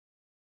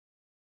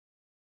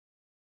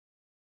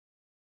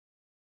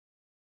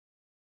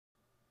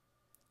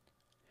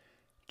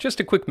Just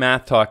a quick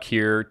math talk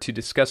here to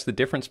discuss the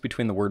difference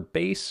between the word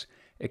base,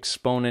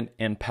 exponent,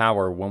 and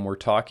power when we're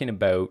talking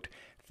about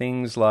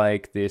things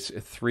like this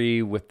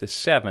 3 with the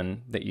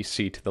 7 that you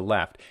see to the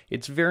left.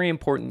 It's very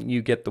important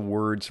you get the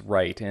words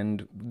right,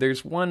 and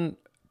there's one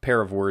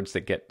pair of words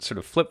that get sort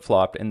of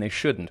flip-flopped, and they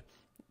shouldn't.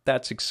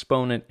 That's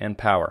exponent and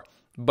power.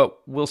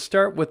 But we'll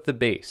start with the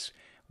base.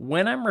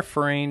 When I'm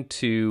referring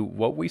to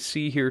what we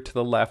see here to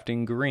the left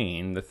in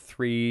green, the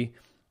 3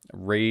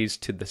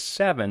 raised to the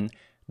 7,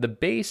 the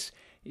base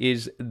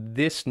is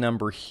this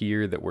number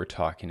here that we're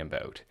talking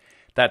about.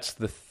 That's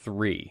the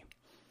 3.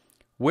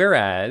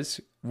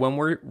 Whereas, when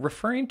we're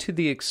referring to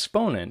the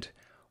exponent,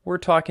 we're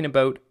talking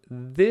about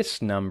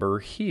this number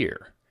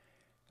here.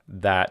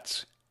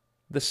 That's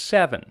the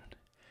 7.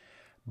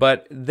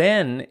 But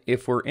then,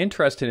 if we're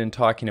interested in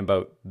talking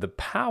about the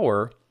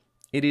power,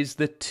 it is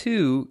the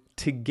 2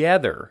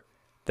 together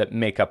that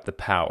make up the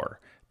power,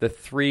 the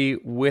 3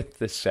 with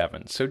the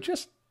 7. So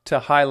just to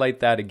highlight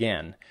that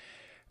again,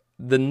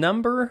 the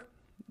number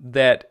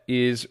that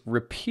is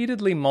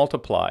repeatedly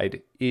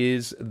multiplied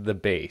is the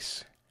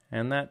base.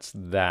 And that's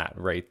that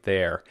right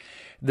there.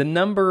 The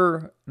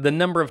number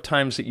of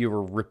times that you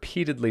are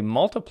repeatedly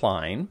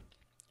multiplying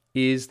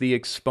is the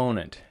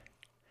exponent.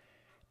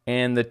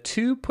 And the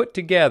 2 put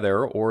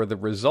together, or the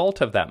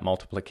result of that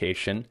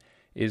multiplication,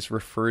 is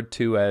referred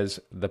to as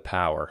the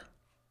power.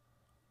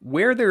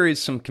 Where there is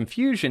some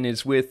confusion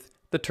is with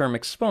the term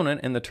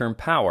exponent and the term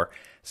power.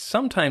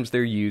 Sometimes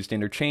they're used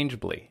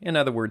interchangeably. In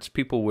other words,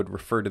 people would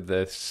refer to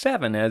the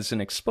 7 as an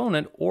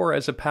exponent or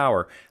as a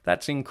power.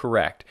 That's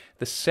incorrect.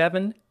 The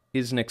 7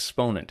 is an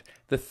exponent.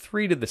 The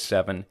 3 to the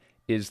 7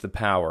 is the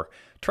power.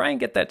 Try and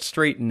get that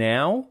straight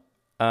now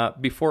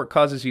before it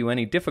causes you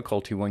any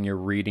difficulty when you're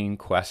reading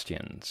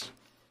questions.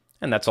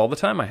 And that's all the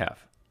time I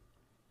have.